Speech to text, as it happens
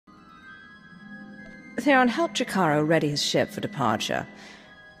Theron, help Jakaro ready his ship for departure.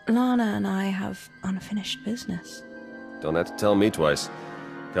 Lana and I have unfinished business. Don't have to tell me twice.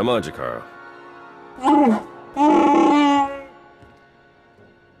 Come on, Jakaro.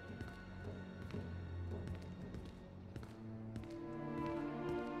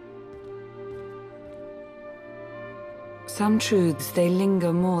 Some truths, they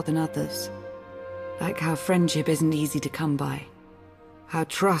linger more than others. Like how friendship isn't easy to come by. How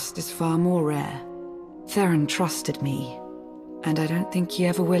trust is far more rare. Theron trusted me, and I don't think he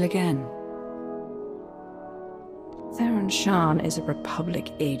ever will again. Theron Shan is a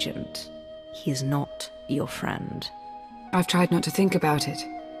Republic agent. He is not your friend. I've tried not to think about it,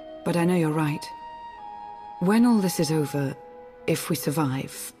 but I know you're right. When all this is over, if we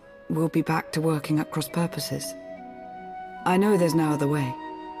survive, we'll be back to working at cross purposes. I know there's no other way.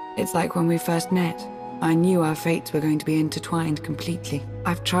 It's like when we first met. I knew our fates were going to be intertwined completely.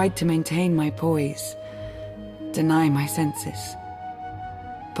 I've tried to maintain my poise, deny my senses.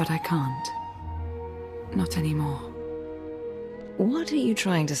 But I can't. Not anymore. What are you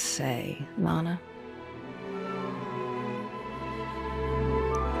trying to say, Lana?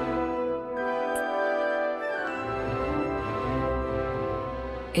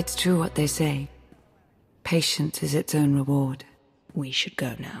 It's true what they say. Patience is its own reward. We should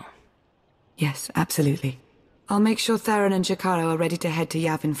go now. Yes, absolutely. I'll make sure Theron and Jakaro are ready to head to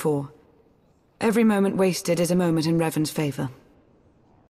Yavin 4. Every moment wasted is a moment in Revan's favor.